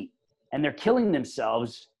to eat, and they're killing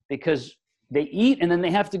themselves because they eat and then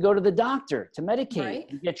they have to go to the doctor to medicate Right.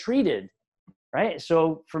 and get treated. Right.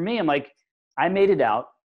 So for me, I'm like, I made it out.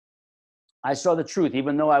 I saw the truth,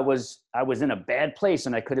 even though I was in a bad place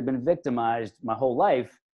and I could have been victimized my whole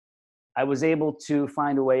life. I was able to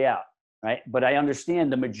find a way out. Right. But I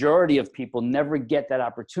understand the majority of people never get that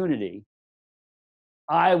opportunity.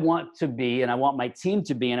 I want to be, and I want my team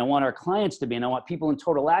to be, and I want our clients to be, and I want people in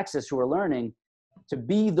Total Access who are learning to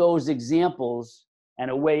be those examples and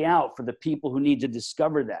a way out for the people who need to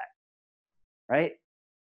discover that. Right.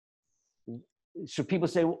 So people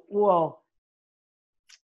say, well,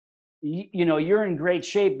 you know, you're in great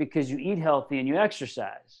shape because you eat healthy and you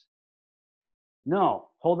exercise. No,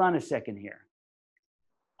 hold on a second here.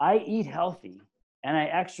 I eat healthy and I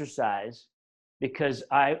exercise because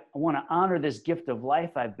I want to honor this gift of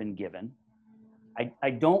life I've been given. I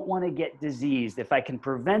don't want to get diseased if I can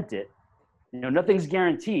prevent it. You know, nothing's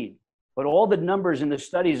guaranteed, but all the numbers in the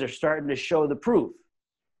studies are starting to show the proof.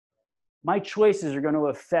 My choices are going to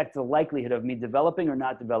affect the likelihood of me developing or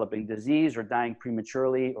not developing disease or dying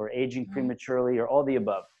prematurely or aging prematurely or all the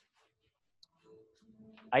above.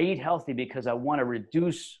 I eat healthy because I want to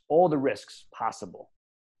reduce all the risks possible.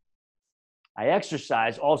 I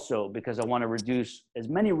exercise also because I want to reduce as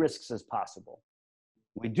many risks as possible.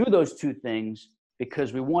 We do those two things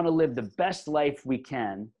because we want to live the best life we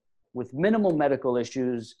can with minimal medical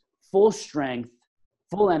issues, full strength,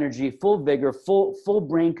 full energy, full vigor, full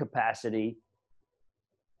brain capacity.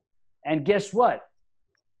 And guess what?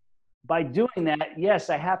 By doing that, yes,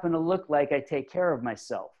 I happen to look like I take care of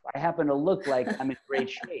myself. I happen to look like I'm in great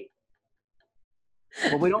shape.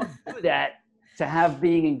 But we don't do that to have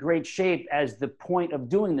being in great shape as the point of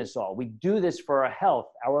doing this all. We do this for our health,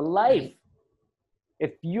 our life.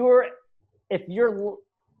 If your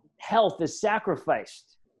health is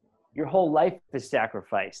sacrificed, your whole life is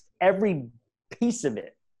sacrificed. Every piece of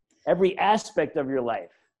it, every aspect of your life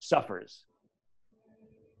suffers.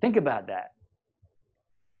 Think about that.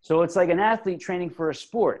 So it's like an athlete training for a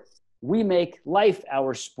sport. We make life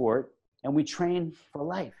our sport and we train for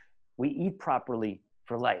life. We eat properly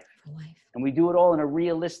for life. And we do it all in a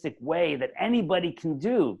realistic way that anybody can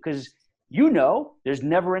do, because you know there's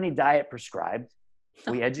never any diet prescribed.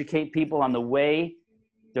 We educate people on the way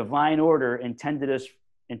divine order intended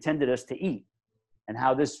us to eat and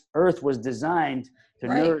how this earth was designed to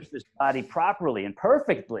nourish this body properly and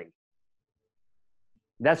perfectly.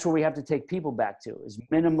 That's where we have to take people back to, is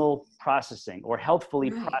minimal processing or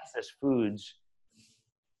healthfully processed foods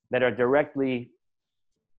that are directly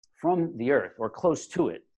from the earth or close to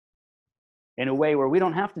it, in a way where we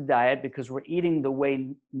don't have to diet because we're eating the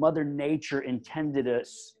way Mother Nature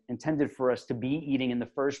intended for us to be eating in the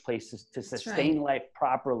first place, to sustain life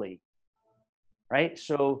properly. Right?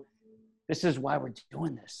 So this is why we're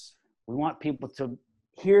doing this. We want people to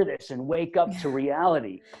hear this and wake up to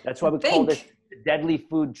reality. That's why we call this the deadly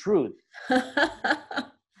food truth.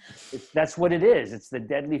 That's what it is. It's the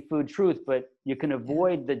deadly food truth, but you can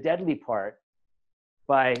avoid the deadly part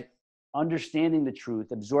by understanding the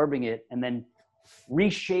truth, absorbing it, and then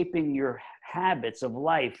reshaping your habits of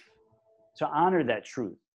life to honor that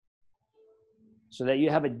truth so that you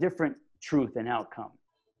have a different truth and outcome.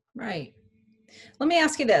 Right. Let me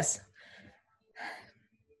ask you this.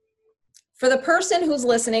 For the person who's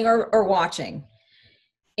listening or watching,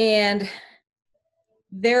 and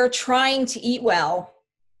they're trying to eat well,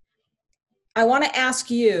 I want to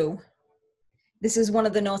ask you, this is one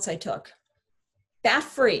of the notes I took,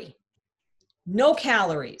 fat-free, no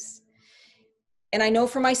calories. And I know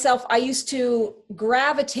for myself, I used to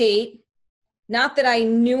gravitate, not that I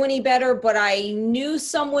knew any better, but I knew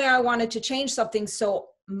somewhere I wanted to change something. So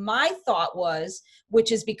my thought was,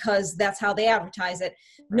 which is because that's how they advertise it,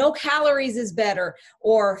 no calories is better,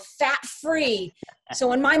 or fat-free.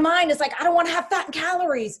 So in my mind, it's like, I don't want to have fat and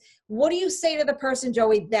calories. What do you say to the person,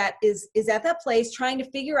 Joey, that is at that place trying to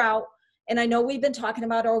figure out, and I know we've been talking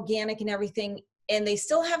about organic and everything, and they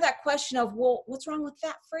still have that question of, well, what's wrong with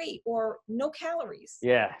fat-free or no calories?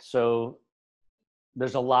 Yeah, so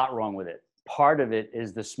there's a lot wrong with it. Part of it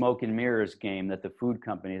is the smoke and mirrors game that the food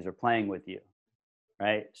companies are playing with you,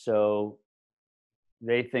 right? So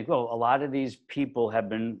they think, well, a lot of these people have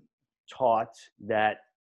been taught that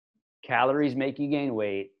calories make you gain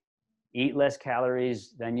weight, eat less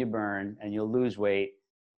calories than you burn, and you'll lose weight.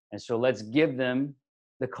 And so let's give them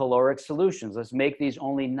the caloric solutions. Let's make these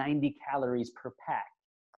only 90 calories per pack.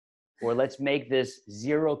 Or let's make this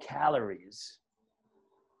 0 calories.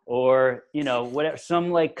 Or, you know, whatever,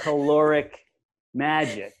 some like caloric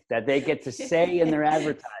magic that they get to say in their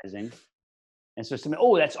advertising. And so somebody,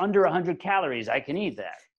 oh, that's under 100 calories. I can eat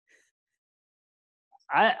that.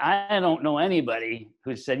 I don't know anybody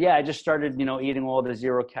who said, yeah, I just started, you know, eating all the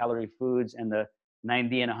 0 calorie foods and the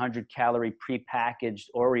 90 and 100 calorie prepackaged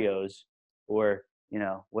Oreos or, you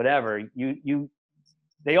know, whatever.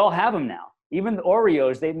 They all have them now. Even the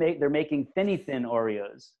Oreos, they're making thin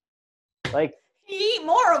Oreos. Like, you eat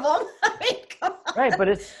more of them. I mean, come on. Right,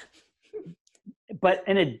 but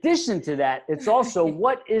in addition to that, it's also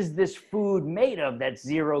what is this food made of that's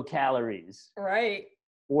 0 calories? Right.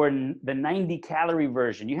 Or the 90 calorie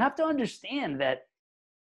version. You have to understand that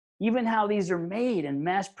even how these are made and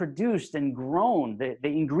mass produced and grown, the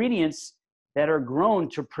ingredients that are grown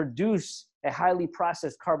to produce a highly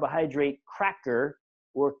processed carbohydrate cracker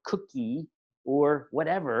or cookie or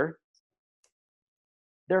whatever,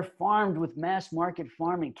 they're farmed with mass market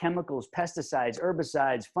farming, chemicals, pesticides,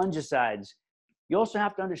 herbicides, fungicides. You also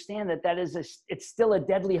have to understand that it's still a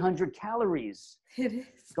deadly 100 calories It is.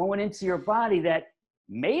 going into your body that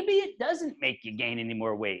maybe it doesn't make you gain any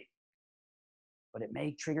more weight, but it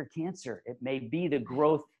may trigger cancer. It may be the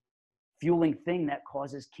growth fueling thing that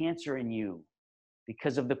causes cancer in you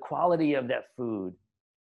because of the quality of that food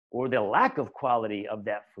or the lack of quality of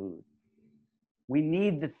that food. We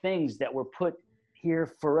need the things that were put here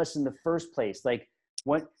for us in the first place. Like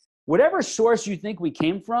whatever source you think we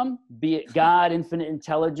came from, be it God, infinite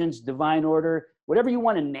intelligence, divine order, whatever you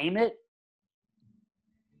want to name it,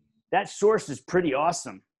 that source is pretty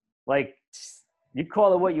awesome. Like, you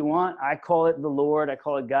call it what you want. I call it the Lord. I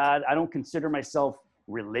call it God. I don't consider myself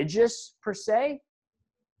religious per se,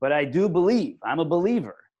 but I do believe. I'm a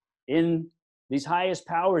believer in these highest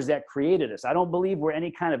powers that created us. I don't believe we're any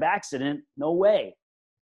kind of accident. No way.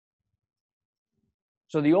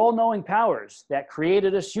 So the all-knowing powers that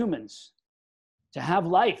created us humans to have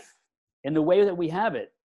life in the way that we have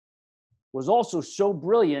it was also so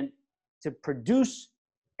brilliant to produce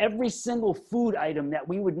every single food item that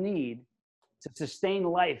we would need to sustain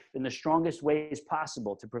life in the strongest ways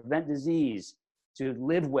possible, to prevent disease, to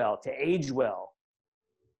live well, to age well.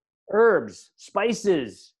 Herbs,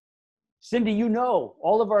 spices. Cindy, you know,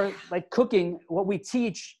 all of our cooking, what we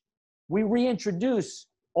teach, we reintroduce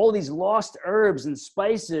all these lost herbs and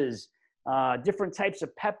spices, different types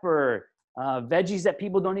of pepper, veggies that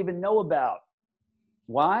people don't even know about.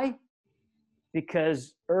 Why?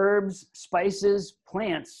 Because herbs, spices,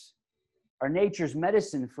 plants are nature's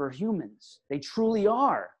medicine for humans. They truly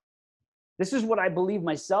are. This is what I believe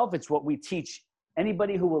myself. It's what we teach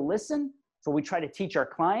anybody who will listen. So we try to teach our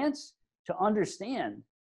clients to understand.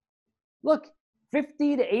 Look,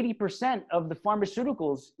 50 to 80% of the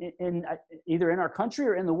pharmaceuticals in either in our country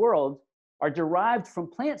or in the world are derived from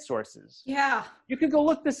plant sources. Yeah. You could go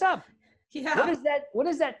look this up. Yeah. What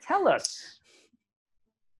does that tell us?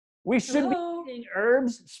 We should be eating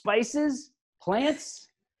herbs, spices, plants.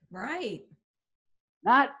 Right.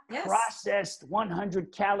 Not processed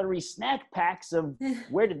 100 calorie snack packs of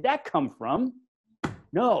where did that come from?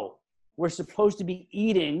 No, we're supposed to be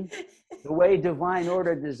eating the way divine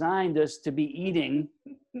order designed us to be eating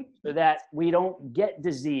so that we don't get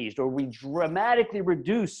diseased or we dramatically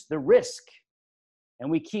reduce the risk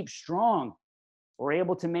and we keep strong. We're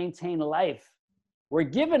able to maintain life. We're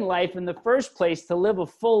given life in the first place to live a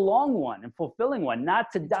full, long one and fulfilling one,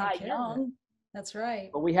 not to die young. That's right.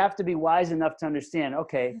 But we have to be wise enough to understand,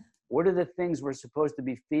 okay, what are the things we're supposed to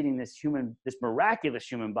be feeding this miraculous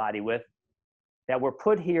human body with that were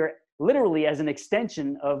put here literally as an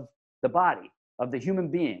extension of the body, of the human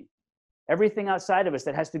being. Everything outside of us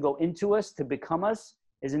that has to go into us to become us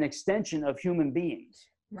is an extension of human beings.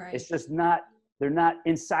 Right. It's just they're not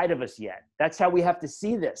inside of us yet. That's how we have to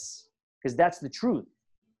see this, because that's the truth.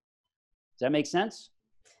 Does that make sense?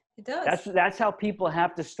 It does. That's how people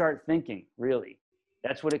have to start thinking, really.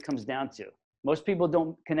 That's what it comes down to. Most people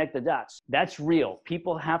don't connect the dots. That's real.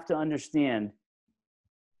 People have to understand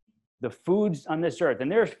the foods on this earth.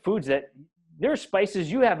 And there are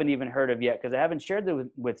spices you haven't even heard of yet because I haven't shared them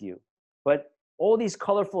with you. But all these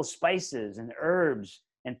colorful spices and herbs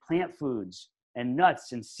and plant foods and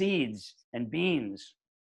nuts and seeds and beans,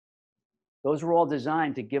 those were all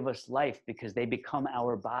designed to give us life because they become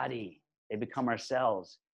our body. They become our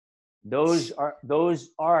cells. Those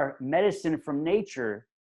are medicine from nature,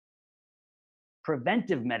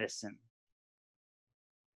 preventive medicine.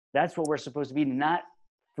 That's what we're supposed to be, not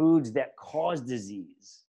foods that cause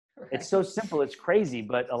disease. Right. It's so simple, it's crazy,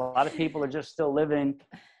 but a lot of people are just still living.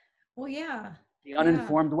 Well, yeah. the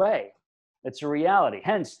uninformed way. It's a reality.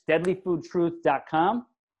 Hence, deadlyfoodtruth.com.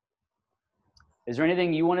 Is there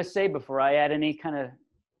anything you want to say before I add any kind of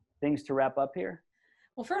things to wrap up here?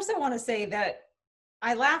 Well, first I want to say that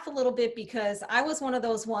I laugh a little bit because I was one of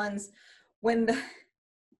those ones when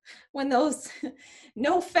those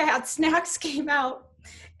no fat snacks came out,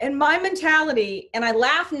 and my mentality, and I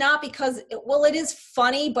laugh not because, it is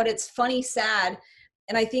funny, but it's funny sad.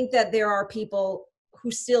 And I think that there are people who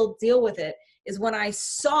still deal with it, is when I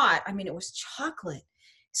saw it, I mean, it was chocolate.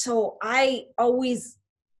 So I always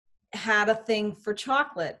had a thing for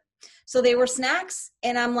chocolate. So they were snacks,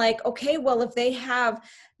 and I'm like, okay, well, if they have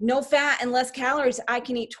no fat and less calories, I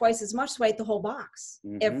can eat twice as much. So I ate the whole box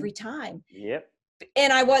every time. Yep.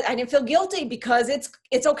 And I didn't feel guilty because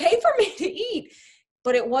it's okay for me to eat,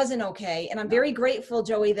 but it wasn't okay. And I'm very grateful,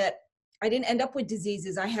 Joey, that I didn't end up with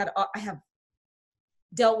diseases. I have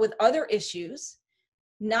dealt with other issues,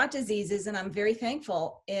 not diseases, and I'm very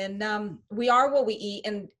thankful. And we are what we eat,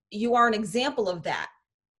 and you are an example of that.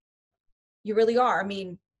 You really are. I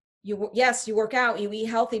mean, you work out, you eat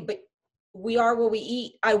healthy, but we are what we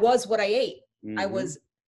eat. I was what I ate. I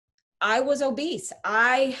was obese.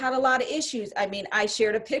 I had a lot of issues. I mean, I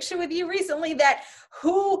shared a picture with you recently that,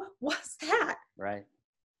 who was that? Right.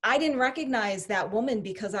 I didn't recognize that woman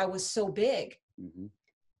because I was so big.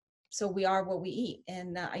 So we are what we eat.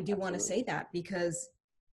 And I do want to say that because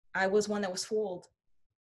I was one that was fooled,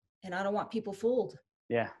 and I don't want people fooled.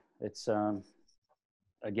 Yeah. It's,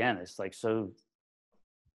 again, it's like, so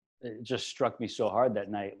it just struck me so hard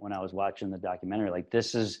that night when I was watching the documentary. Like,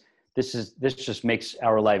 this just makes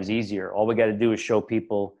our lives easier. All we got to do is show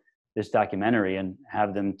people this documentary and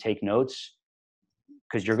have them take notes,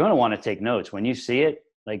 because you're going to want to take notes when you see it.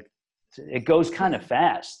 Like, it goes kind of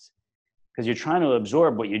fast because you're trying to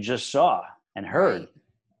absorb what you just saw and heard,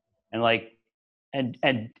 and like, and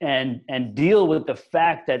deal with the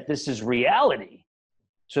fact that this is reality.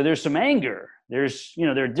 So there's some anger. There's,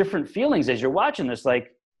 there are different feelings as you're watching this.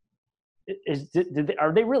 Like,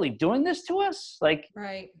 are they really doing this to us? Like,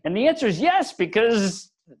 right. And the answer is yes,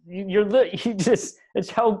 because it's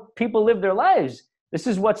how people live their lives. This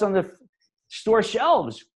is what's on the store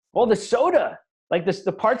shelves. All the soda, like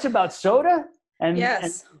the parts about soda and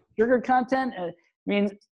sugar content. I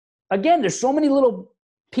mean, again, there's so many little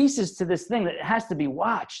pieces to this thing that it has to be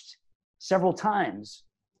watched several times,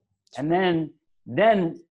 and then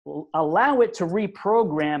allow it to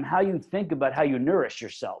reprogram how you think about how you nourish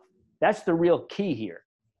yourself. That's the real key here.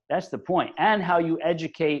 That's the point. And how you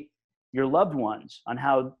educate your loved ones on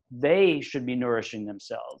how they should be nourishing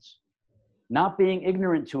themselves, not being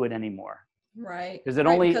ignorant to it anymore. Right. Because it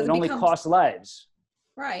only costs lives.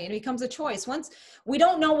 Right. It becomes a choice. Once we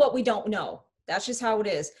don't know what we don't know. That's just how it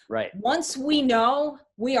is. Right. Once we know,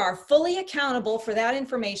 we are fully accountable for that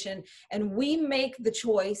information, and we make the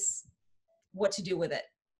choice what to do with it.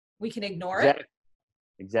 We can ignore it.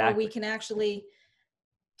 Exactly. Or we can actually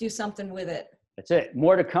do something with it. That's it.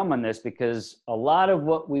 More to come on this, because a lot of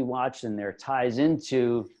what we watch in there ties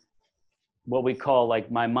into what we call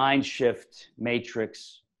like my mind shift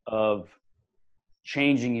matrix of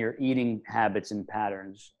changing your eating habits and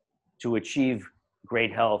patterns to achieve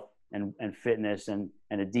great health and fitness and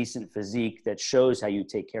a decent physique that shows how you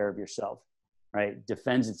take care of yourself, right?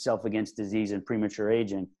 Defends itself against disease and premature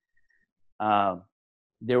aging.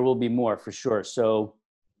 There will be more for sure. So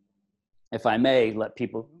if I may, let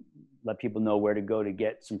people know where to go to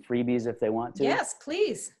get some freebies if they want to. Yes,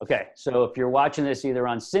 please. Okay. So if you're watching this either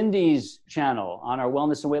on Cindy's channel, on our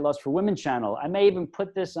Wellness and Weight Loss for Women channel, I may even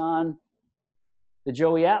put this on the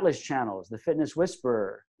Joey Atlas channels, the Fitness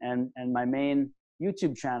Whisperer, and my main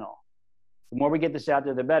YouTube channel. The more we get this out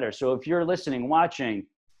there, the better. So if you're listening, watching,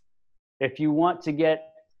 if you want to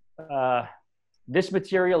get this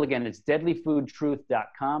material, again, it's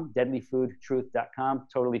deadlyfoodtruth.com, deadlyfoodtruth.com,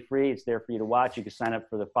 totally free. It's there for you to watch. You can sign up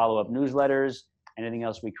for the follow-up newsletters, anything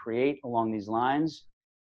else we create along these lines.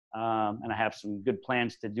 And I have some good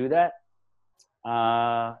plans to do that.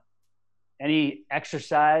 Any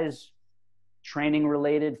exercise, training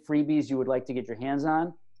related freebies you would like to get your hands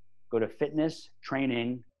on, go to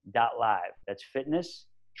fitnesstraining.live. That's fitness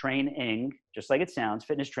training, just like it sounds,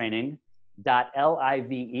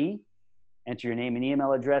 fitnesstraining.live. Enter your name and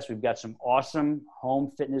email address. We've got some awesome home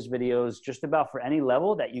fitness videos just about for any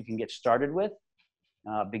level that you can get started with.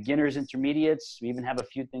 Beginners, intermediates, we even have a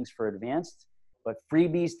few things for advanced, but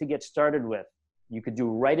freebies to get started with. You could do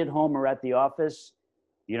right at home or at the office.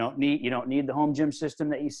 You don't need the home gym system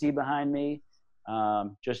that you see behind me.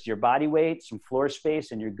 Just your body weight, some floor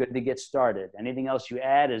space, and you're good to get started. Anything else you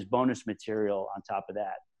add is bonus material on top of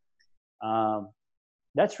that.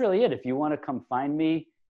 That's really it. If you want to come find me,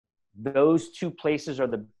 those two places are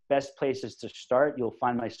the best places to start. You'll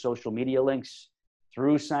find my social media links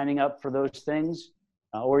through signing up for those things,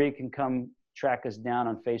 or you can come track us down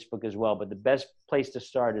on Facebook as well. But the best place to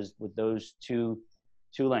start is with those two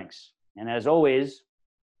links. And as always,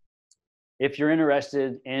 if you're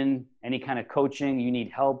interested in any kind of coaching, you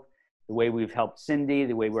need help, the way we've helped Cindy,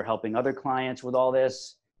 the way we're helping other clients with all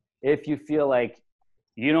this, if you feel like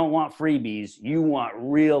you don't want freebies, you want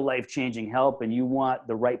real life-changing help, and you want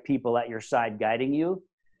the right people at your side guiding you,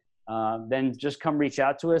 then just come reach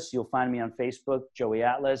out to us. You'll find me on Facebook, Joey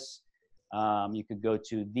Atlas. You could go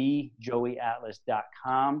to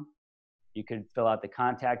thejoeyatlas.com. You could fill out the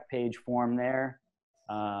contact page form there.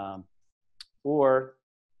 Or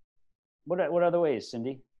what other ways,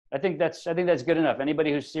 Cindy? I think that's good enough.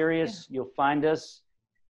 Anybody who's serious, you'll find us,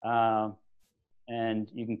 and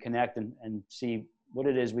you can connect and see what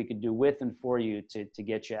it is we could do with and for you to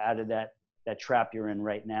get you out of that trap you're in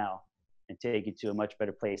right now and take you to a much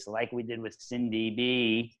better place, like we did with Cindy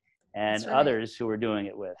B and others who we're doing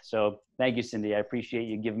it with. So thank you, Cindy. I appreciate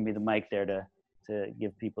you giving me the mic there to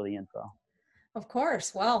give people the info. Of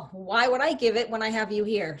course. Well, why would I give it when I have you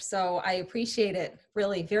here? So I appreciate it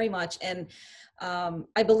really very much. And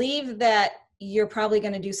I believe that you're probably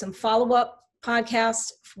going to do some follow-up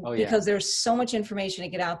podcasts because there's so much information to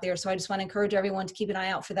get out there. So I just want to encourage everyone to keep an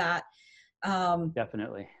eye out for that.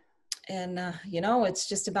 Definitely. And, it's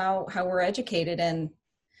just about how we're educated, and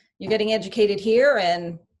you're getting educated here,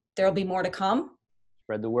 and there'll be more to come.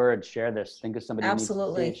 Spread the word, share this. Think of somebody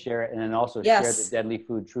Absolutely. Who needs to see it, share it, and then also share the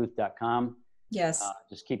deadlyfoodtruth.com. Yes.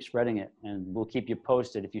 Just keep spreading it, and we'll keep you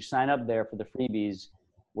posted. If you sign up there for the freebies,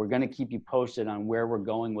 we're going to keep you posted on where we're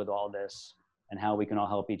going with all this and how we can all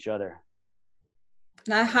help each other.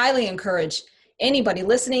 And I highly encourage anybody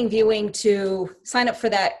listening, viewing, to sign up for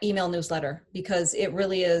that email newsletter, because it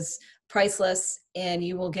really is priceless and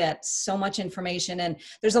you will get so much information. And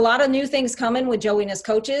there's a lot of new things coming with Joey and his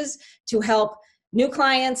coaches to help new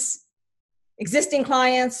clients, existing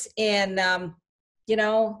clients, and,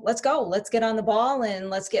 let's go. Let's get on the ball and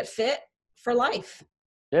let's get fit for life.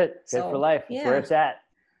 Fit for life. That's where it's at.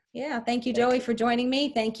 Yeah. Thank you, Joey, for joining me.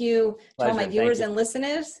 Thank you to all my viewers and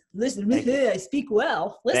listeners. I speak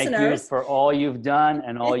well. Listeners. Thank you for all you've done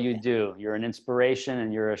and all you do. You're an inspiration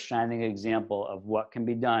and you're a shining example of what can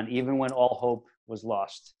be done, even when all hope was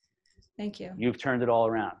lost. Thank you. You've turned it all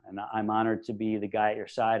around. And I'm honored to be the guy at your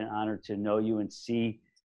side, and honored to know you and see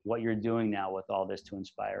what you're doing now with all this to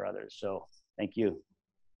inspire others. So thank you.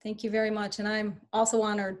 Thank you very much. And I'm also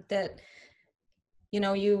honored that,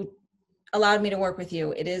 you allowed me to work with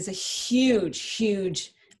you. It is a huge,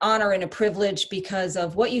 huge honor and a privilege because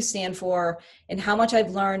of what you stand for and how much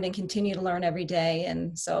I've learned and continue to learn every day.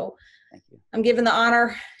 And so thank you. I'm giving the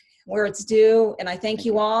honor where it's due, and I thank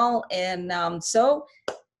you all. And so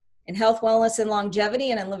in health, wellness, and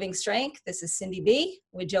longevity, and in living strength, this is Cindy B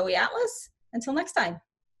with Joey Atlas. Until next time.